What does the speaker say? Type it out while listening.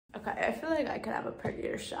Okay, I feel like I could have a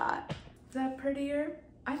prettier shot. Is that prettier?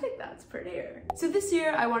 I think that's prettier. So this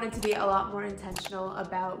year I wanted to be a lot more intentional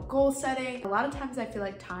about goal setting. A lot of times I feel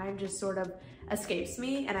like time just sort of escapes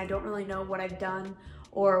me and I don't really know what I've done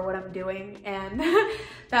or what I'm doing. And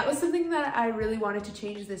that was something that I really wanted to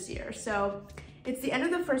change this year. So it's the end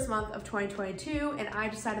of the first month of 2022 and I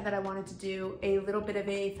decided that I wanted to do a little bit of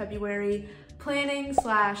a February planning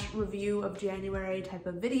 / review of January type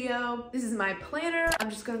of video. This is my planner.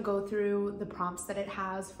 I'm just gonna go through the prompts that it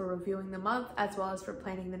has for reviewing the month as well as for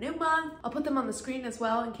planning the new month. I'll put them on the screen as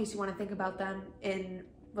well in case you wanna think about them in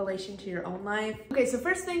relation to your own life. Okay, so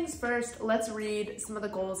first things first, let's read some of the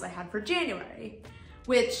goals I had for January,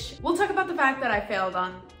 which we'll talk about the fact that I failed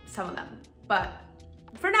on some of them, but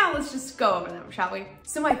for now, let's just go over them, shall we?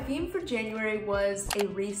 So my theme for January was a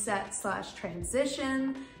reset /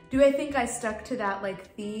 transition. Do I think I stuck to that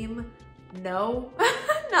like theme? No,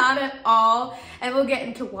 not at all. And we'll get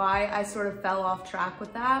into why I sort of fell off track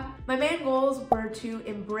with that. My main goals were to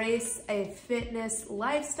embrace a fitness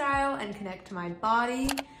lifestyle and connect to my body.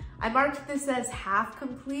 I marked this as half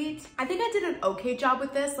complete. I think I did an okay job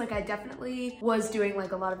with this. Like I definitely was doing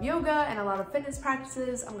like a lot of yoga and a lot of fitness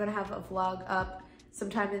practices. I'm gonna have a vlog up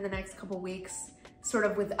sometime in the next couple weeks, sort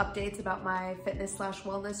of with updates about my fitness /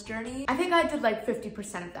 wellness journey. I think I did like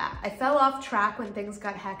 50% of that. I fell off track when things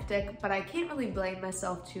got hectic, but I can't really blame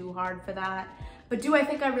myself too hard for that. But do I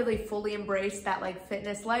think I really fully embraced that like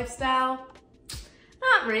fitness lifestyle?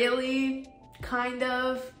 Not really, kind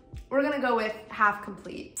of. We're gonna go with half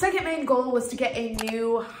complete. Second main goal was to get a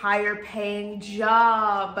new higher paying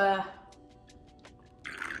job,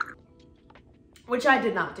 which I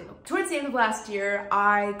did not do. Towards the end of last year,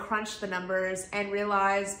 I crunched the numbers and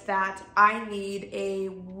realized that I need a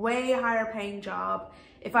way higher paying job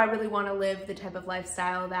if I really want to live the type of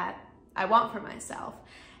lifestyle that I want for myself.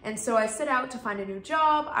 And so I set out to find a new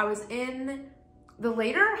job. I was in the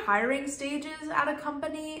later hiring stages at a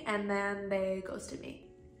company and then they ghosted me.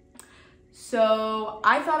 So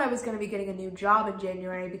I thought I was going to be getting a new job in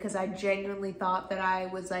January because I genuinely thought that I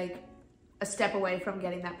was like a step away from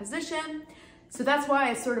getting that position. So that's why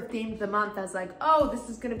I sort of themed the month as like, oh, this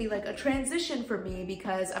is gonna be like a transition for me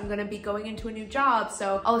because I'm gonna be going into a new job.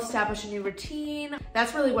 So I'll establish a new routine.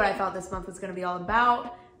 That's really what I thought this month was gonna be all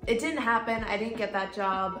about. It didn't happen. I didn't get that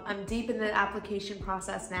job. I'm deep in the application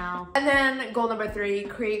process now. And then goal number 3,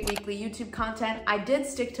 create weekly YouTube content. I did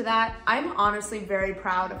stick to that. I'm honestly very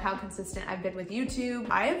proud of how consistent I've been with YouTube.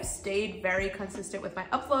 I have stayed very consistent with my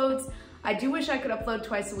uploads. I do wish I could upload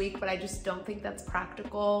twice a week, but I just don't think that's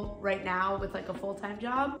practical right now with like a full-time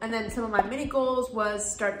job. And then some of my mini goals was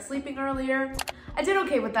start sleeping earlier. I did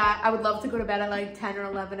okay with that. I would love to go to bed at like 10 or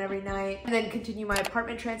 11 every night and then continue my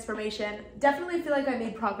apartment transformation. Definitely feel like I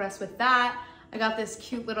made progress with that. I got this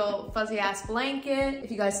cute little fuzzy ass blanket.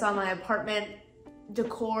 If you guys saw my apartment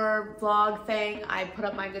decor vlog thing, I put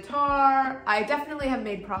up my guitar. I definitely have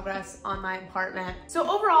made progress on my apartment. So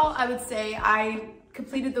overall, I would say I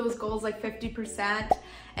completed those goals like 50%.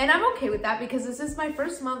 And I'm okay with that because this is my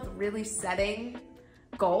first month really setting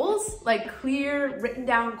goals, like clear written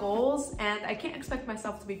down goals, and I can't expect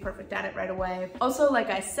myself to be perfect at it right away. Also, like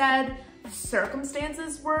I said,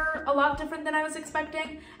 circumstances were a lot different than I was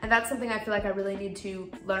expecting, and that's something I feel like I really need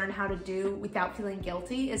to learn how to do without feeling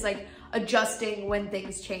guilty, is like adjusting when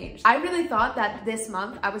things change. I really thought that this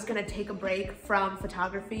month I was gonna take a break from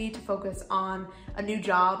photography to focus on a new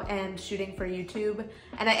job and shooting for YouTube,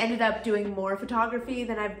 and I ended up doing more photography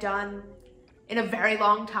than I've done in a very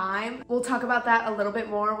long time. We'll talk about that a little bit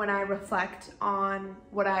more when I reflect on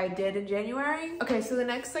what I did in January. Okay, so the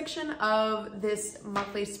next section of this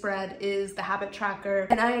monthly spread is the habit tracker.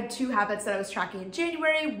 And I had 2 habits that I was tracking in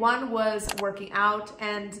January. One was working out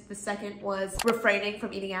and the second was refraining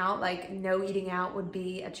from eating out. Like no eating out would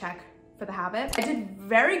be a check for the habit. I did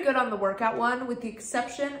very good on the workout one with the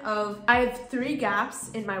exception of I have 3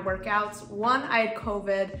 gaps in my workouts. 1, I had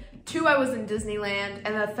COVID. 2, I was in Disneyland,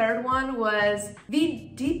 and the third one was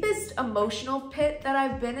the deepest emotional pit that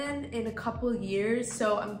I've been in a couple years,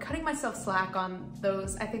 so I'm cutting myself slack on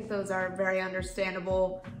those. I think those are very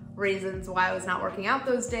understandable reasons why I was not working out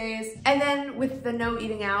those days. And then with the no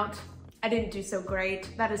eating out, I didn't do so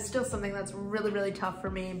great. That is still something that's really, really tough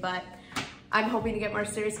for me, but I'm hoping to get more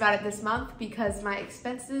serious about it this month because my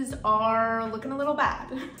expenses are looking a little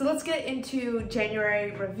bad. So let's get into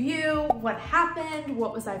January review. What happened?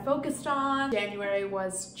 What was I focused on? January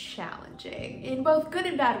was challenging in both good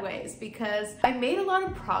and bad ways because I made a lot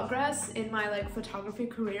of progress in my like photography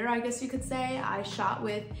career, I guess you could say. I shot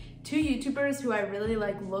with 2 YouTubers who I really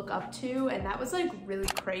like look up to, and that was like really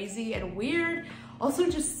crazy and weird. Also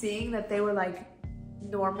just seeing that they were like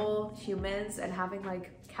normal humans and having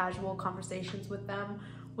like casual conversations with them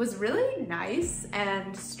was really nice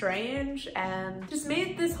and strange, and just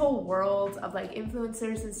made this whole world of like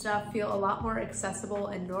influencers and stuff feel a lot more accessible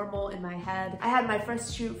and normal in my head. I had my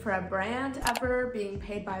first shoot for a brand ever, being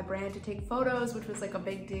paid by a brand to take photos, which was like a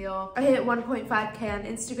big deal. I hit 1.5K on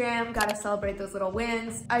Instagram, gotta celebrate those little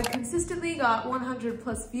wins. I consistently got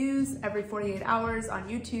 100+ views every 48 hours on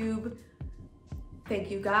YouTube. Thank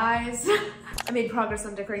you guys. I made progress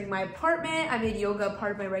on decorating my apartment. I made yoga a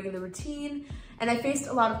part of my regular routine. And I faced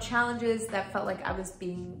a lot of challenges that felt like I was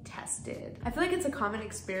being tested. I feel like it's a common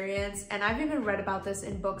experience, and I've even read about this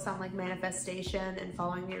in books on like manifestation and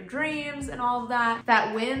following your dreams and all of that,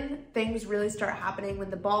 that when things really start happening, when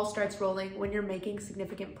the ball starts rolling, when you're making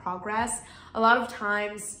significant progress, a lot of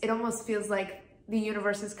times it almost feels like the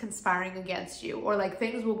universe is conspiring against you, or like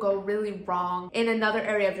things will go really wrong in another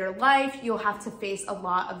area of your life. You'll have to face a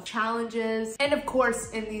lot of challenges. And of course,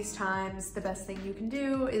 in these times, the best thing you can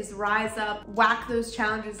do is rise up, whack those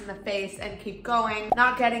challenges in the face and keep going.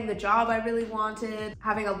 Not getting the job I really wanted,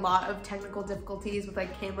 having a lot of technical difficulties with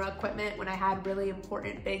like camera equipment when I had really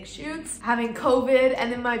important big shoots, having COVID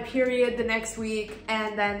and then my period the next week,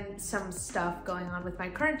 and then some stuff going on with my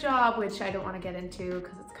current job, which I don't want to get into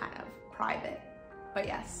because it's kind of private. But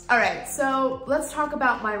yes. All right, so let's talk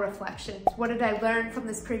about my reflections. What did I learn from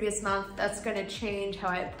this previous month that's gonna change how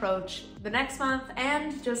I approach the next month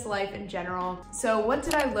and just life in general? So what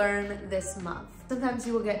did I learn this month? Sometimes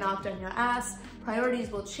you will get knocked on your ass,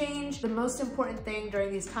 priorities will change. The most important thing during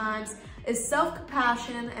these times is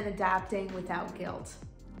self-compassion and adapting without guilt.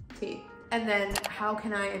 T. And then how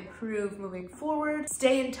can I improve moving forward?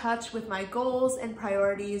 Stay in touch with my goals and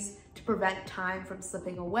priorities to prevent time from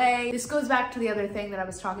slipping away. This goes back to the other thing that I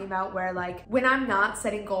was talking about, where like when I'm not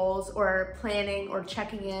setting goals or planning or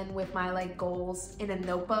checking in with my like goals in a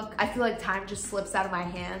notebook, I feel like time just slips out of my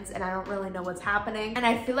hands and I don't really know what's happening. And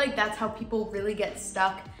I feel like that's how people really get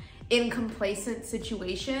stuck in complacent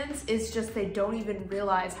situations, is just they don't even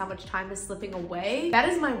realize how much time is slipping away. That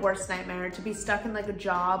is my worst nightmare, to be stuck in like a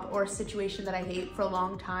job or a situation that I hate for a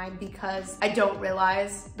long time because I don't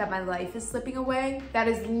realize that my life is slipping away. That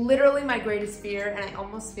is literally my greatest fear, and I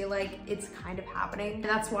almost feel like it's kind of happening. And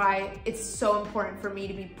that's why it's so important for me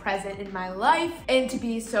to be present in my life and to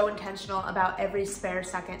be so intentional about every spare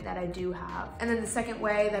second that I do have. And then the second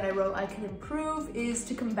way that I wrote I can improve is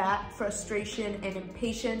to combat frustration and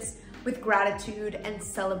impatience with gratitude and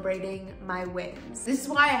celebrating my wins. This is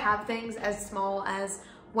why I have things as small as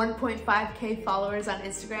 1.5K followers on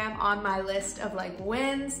Instagram on my list of like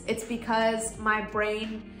wins. It's because my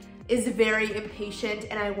brain is very impatient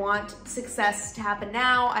and I want success to happen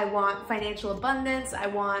now. I want financial abundance. I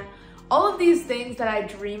want all of these things that I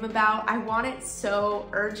dream about. I want it so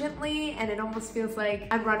urgently, and it almost feels like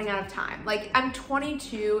I'm running out of time. Like I'm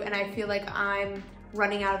 22 and I feel like I'm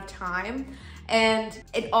running out of time. And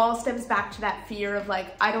it all stems back to that fear of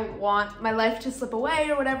like, I don't want my life to slip away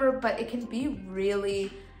or whatever, but it can be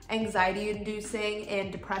really anxiety inducing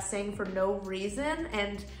and depressing for no reason.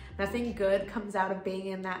 And nothing good comes out of being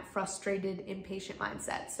in that frustrated, impatient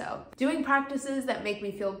mindset. So doing practices that make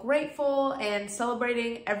me feel grateful and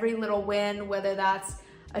celebrating every little win, whether that's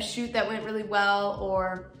a shoot that went really well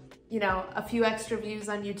or, you know, a few extra views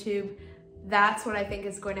on YouTube, that's what I think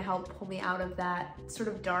is going to help pull me out of that sort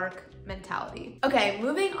of dark mentality. Okay,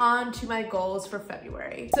 moving on to my goals for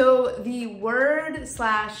February. So the word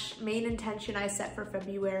 / main intention I set for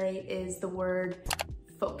February is the word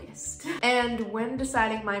focused. And when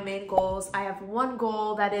deciding my main goals, I have one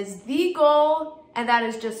goal that is the goal, and that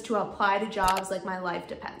is just to apply to jobs like my life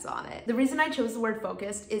depends on it. The reason I chose the word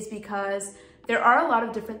focused is because there are a lot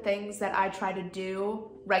of different things that I try to do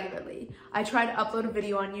regularly. I try to upload a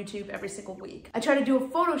video on YouTube every single week. I try to do a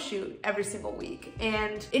photo shoot every single week.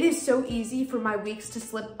 And it is so easy for my weeks to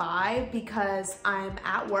slip by because I'm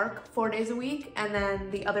at work 4 days a week, and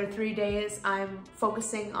then the other 3 days I'm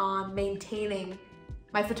focusing on maintaining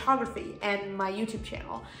my photography and my YouTube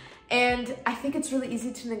channel. And I think it's really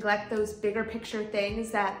easy to neglect those bigger picture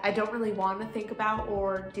things that I don't really want to think about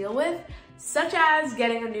or deal with, such as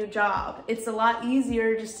getting a new job. It's a lot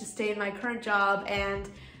easier just to stay in my current job and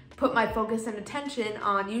put my focus and attention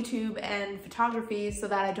on YouTube and photography so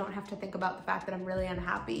that I don't have to think about the fact that I'm really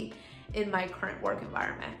unhappy in my current work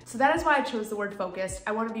environment. So that is why I chose the word focused.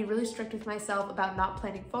 I want to be really strict with myself about not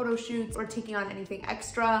planning photo shoots or taking on anything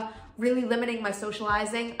extra, really limiting my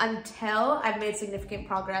socializing until I've made significant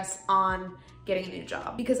progress on getting a new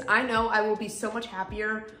job. Because I know I will be so much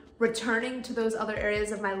happier returning to those other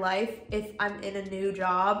areas of my life if I'm in a new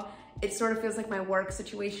job It sort of feels like my work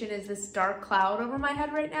situation is this dark cloud over my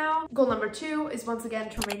head right now. Goal number 2 is once again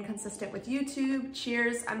to remain consistent with YouTube.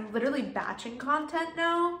 Cheers. I'm literally batching content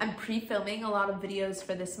now. I'm pre-filming a lot of videos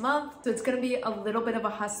for this month. So it's gonna be a little bit of a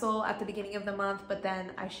hustle at the beginning of the month, but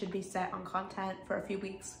then I should be set on content for a few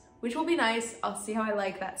weeks, which will be nice. I'll see how I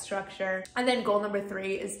like that structure. And then goal number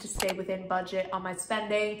 3 is to stay within budget on my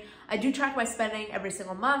spending. I do track my spending every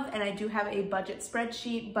single month and I do have a budget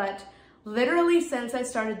spreadsheet, but literally since I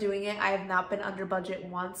started doing it, I have not been under budget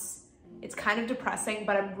once. It's kind of depressing,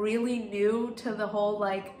 but I'm really new to the whole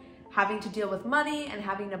like having to deal with money and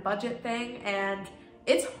having a budget thing, and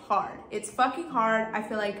it's hard. It's fucking hard. I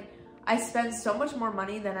feel like I spend so much more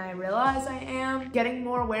money than I realize I am. Getting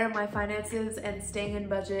more aware of my finances and staying in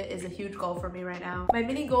budget is a huge goal for me right now. My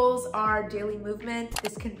mini goals are daily movement.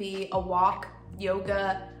 This could be a walk,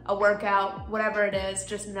 yoga, a workout, whatever it is,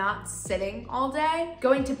 just not sitting all day.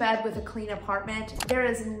 Going to bed with a clean apartment. There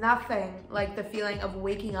is nothing like the feeling of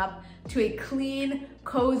waking up to a clean,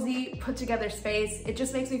 cozy, put together space. It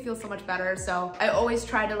just makes me feel so much better. So I always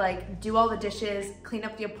try to like do all the dishes, clean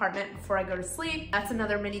up the apartment before I go to sleep. That's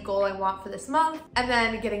another mini goal I want for this month. And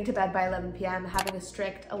then getting to bed by 11 p.m., having a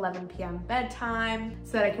strict 11 p.m. bedtime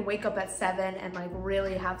so that I can wake up at 7 and like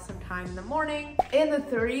really have some time in the morning. And the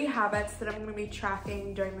 3 habits that I'm gonna be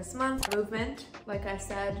tracking during this month: movement, like I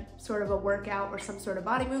said, sort of a workout or some sort of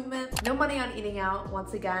body movement. No money on eating out.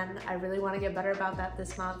 Once again, I really want to get better about that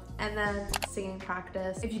this month. And then singing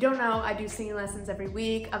practice. If you don't know, I do singing lessons every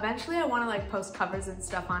week. Eventually I want to like post covers and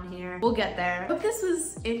stuff on here. We'll get there. Hope this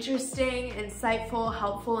was interesting, insightful,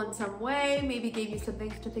 helpful in some way. Maybe gave you some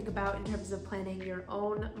things to think about in terms of planning your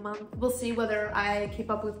own month. We'll see whether I keep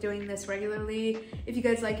up with doing this regularly. If you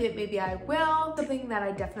guys like it, maybe I will. Something that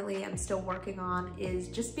I definitely am still working on is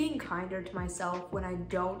just being kinder to myself when I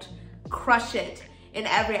don't crush it in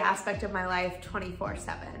every aspect of my life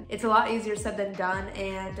 24/7. It's a lot easier said than done,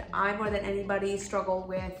 and I more than anybody struggle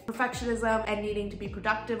with perfectionism and needing to be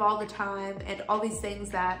productive all the time and all these things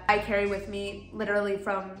that I carry with me literally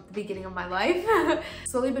from the beginning of my life.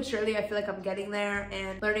 Slowly but surely I feel like I'm getting there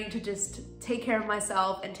and learning to just take care of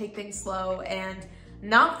myself and take things slow and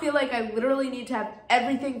not feel like I literally need to have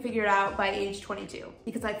everything figured out by age 22,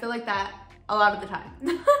 because I feel like that a lot of the time.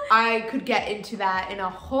 I could get into that in a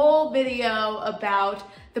whole video about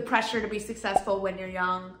the pressure to be successful when you're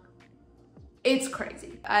young. It's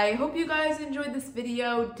crazy. I hope you guys enjoyed this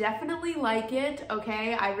video. Definitely like it,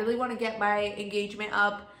 okay? I really want to get my engagement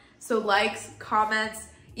up. So likes, comments,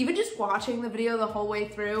 even just watching the video the whole way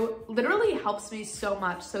through literally helps me so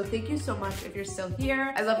much. So thank you so much if you're still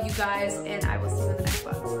here. I love you guys, and I will see you in the next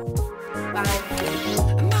one.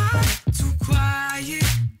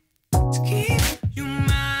 Bye.